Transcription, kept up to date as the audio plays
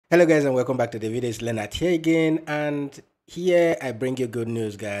Hello guys and welcome back to the video. It's Leonard here again, and here I bring you good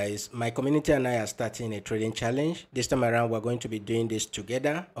news guys. My community and I are starting a trading challenge. This time around we're going to be doing this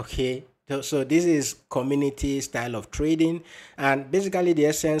together. Okay, so this is community style of trading, and basically the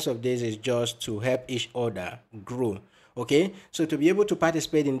essence of this is just to help each other grow. Okay, so to be able to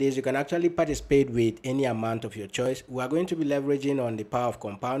participate in this, you can actually participate with any amount of your choice. We are going to be leveraging on the power of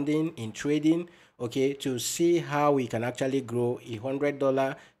compounding in trading, okay, to see how we can actually grow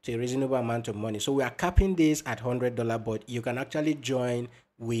 $100 to a reasonable amount of money. So we are capping this at $100, but you can actually join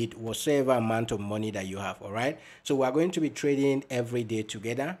with whatever amount of money that you have. All right, so we are going to be trading every day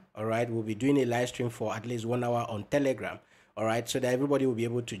together. All right, we'll be doing a live stream for at least 1 hour on Telegram. All right, so that everybody will be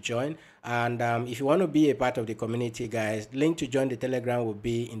able to join. And if you want to be a part of the community guys, link to join the Telegram will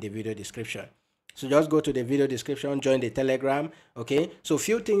be in the video description. So just go to the video description, join the Telegram. Okay, so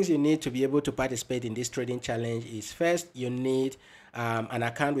few things you need to be able to participate in this trading challenge is, first you need an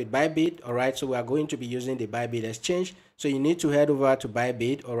account with Bybit. All right, so we are going to be using the Bybit exchange, so you need to head over to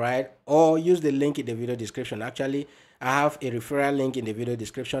Bybit, all right, or use the link in the video description. Actually, I have a referral link in the video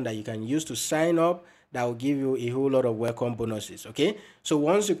description that you can use to sign up. That will give you a whole lot of welcome bonuses. Okay, so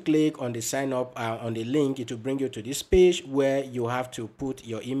once you click on the sign up on the link, it will bring you to this page where you have to put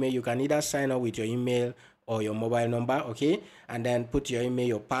your email. You can either sign up with your email or your mobile number, okay, and then put your email,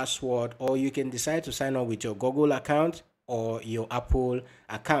 your password, or you can decide to sign up with your Google account or your Apple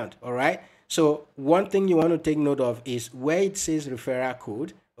account. All right, so one thing you want to take note of is where it says referral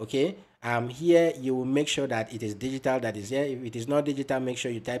code. Okay, here you will make sure that it is digital that is here. If it is not digital, make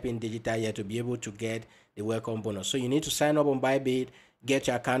sure you type in digital here to be able to get the welcome bonus. So you need to sign up on Bybit, get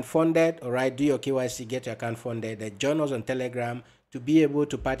your account funded, all right, do your KYC, get your account funded, then join us on Telegram to be able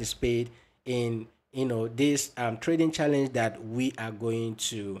to participate in this trading challenge that we are going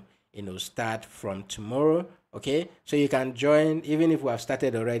to start from tomorrow. Okay, so you can join even if we have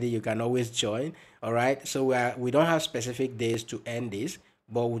started already. You can always join. All right, so we don't have specific days to end this,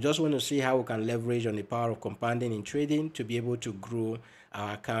 but we just want to see how we can leverage on the power of compounding in trading to be able to grow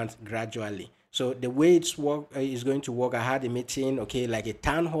our account gradually. So the way it's is going to work, I had a meeting, okay, like a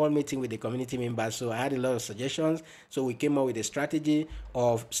town hall meeting with the community members. So I had a lot of suggestions. So we came up with a strategy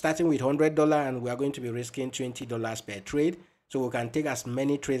of starting with $100, and we are going to be risking $20 per trade. So we can take as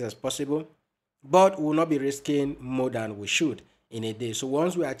many trades as possible, but we will not be risking more than we should in a day. So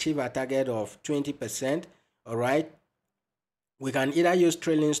once we achieve our target of 20%, all right, we can either use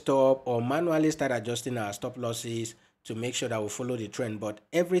trailing stop or manually start adjusting our stop losses to make sure that we follow the trend. But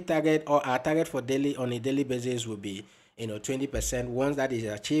every target, or our target for daily on a daily basis, will be 20%. Once that is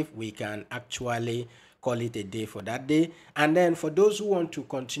achieved, we can actually call it a day for that day. And then for those who want to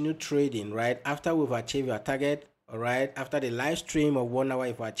continue trading, right, after we've achieved our target, all right, after the live stream of 1 hour,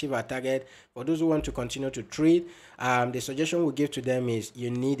 if we achieve our target, for those who want to continue to trade, the suggestion we give to them is you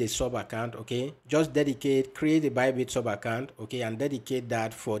need a sub account. Okay, just create a Bybit sub account, okay, and dedicate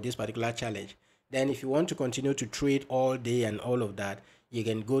that for this particular challenge. Then if you want to continue to trade all day and all of that, you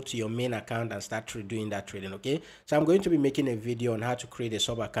can go to your main account and start doing that trading. Okay, so I'm going to be making a video on how to create a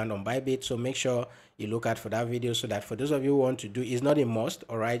sub account on Bybit, so make sure you look out for that video, so that for those of you who want to do, it's not a must.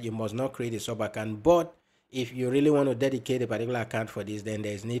 All right, you must not create a sub account, but if you really want to dedicate a particular account for this, then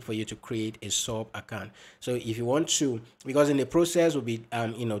there's need for you to create a sub account. So if you want to, because in the process we'll be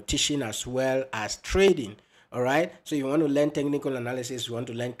teaching as well as trading. All right, so if you want to learn technical analysis, you want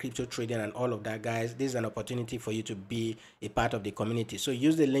to learn crypto trading and all of that, guys, this is an opportunity for you to be a part of the community. So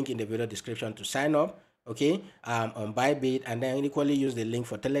use the link in the video description to sign up, okay, on Bybit, and then equally use the link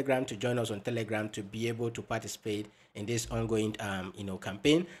for Telegram to join us on Telegram to be able to participate in this ongoing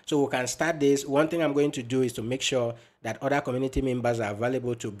campaign. So we can start this. One thing I'm going to do is to make sure that other community members are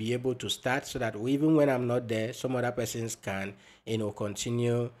available to be able to start, so that even when I'm not there, some other persons can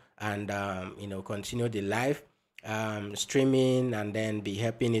continue and continue the live streaming, and then be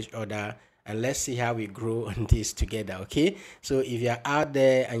helping each other, and let's see how we grow on this together. Okay, so if you're out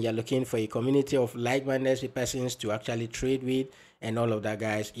there and you're looking for a community of like-minded persons to actually trade with and all of that,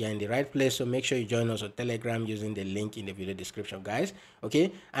 guys, you're in the right place. So make sure you join us on Telegram using the link in the video description, guys.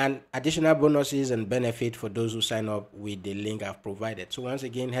 Okay, and additional bonuses and benefit for those who sign up with the link I've provided. So once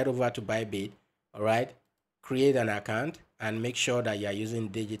again, head over to Bybit, all right, create an account, and make sure that you are using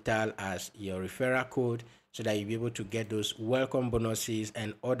digital as your referral code, so that you'll be able to get those welcome bonuses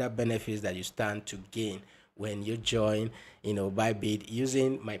and other benefits that you stand to gain when you join Bybit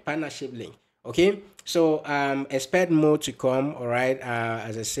using my partnership link. Okay, so expect more to come. All right,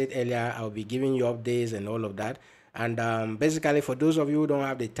 as I said earlier, I'll be giving you updates and all of that. And basically, for those of you who don't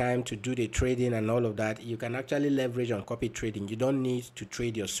have the time to do the trading and all of that, you can actually leverage on copy trading. You don't need to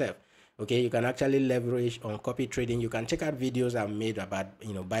trade yourself. Okay, you can actually leverage on copy trading. You can check out videos I've made about,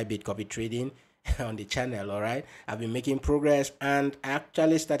 you know, Bybit copy trading on the channel. All right, I've been making progress, and I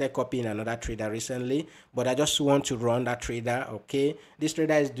actually started copying another trader recently, but I just want to run that trader. Okay, this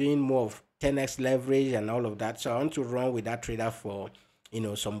trader is doing more of 10x leverage and all of that, so I want to run with that trader for, you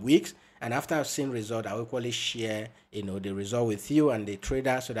know, some weeks, and after I've seen result, I'll equally share, you know, the result with you and the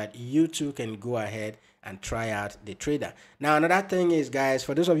trader, so that you too can go ahead and try out the trader. Now, another thing is, guys,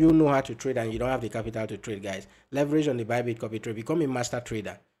 for those of you who know how to trade and you don't have the capital to trade, guys, leverage on the Bybit copy trade, become a master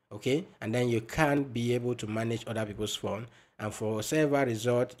trader. Okay, and then you can be able to manage other people's fund, and for whatever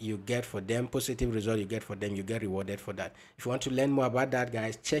result you get for them, positive result you get for them, you get rewarded for that. If you want to learn more about that,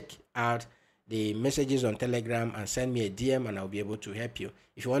 guys, check out the messages on Telegram and send me a DM, and I'll be able to help you.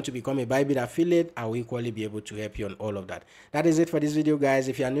 If you want to become a Bybit affiliate, I will equally be able to help you on all of that. That is it for this video, guys.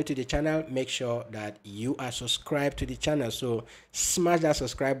 If you are new to the channel, make sure that you are subscribed to the channel. So smash that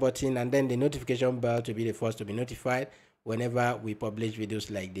subscribe button and then the notification bell to be the first to be notified whenever we publish videos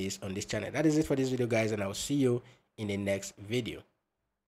like this on this channel. That is it for this video, guys, and I'll see you in the next video.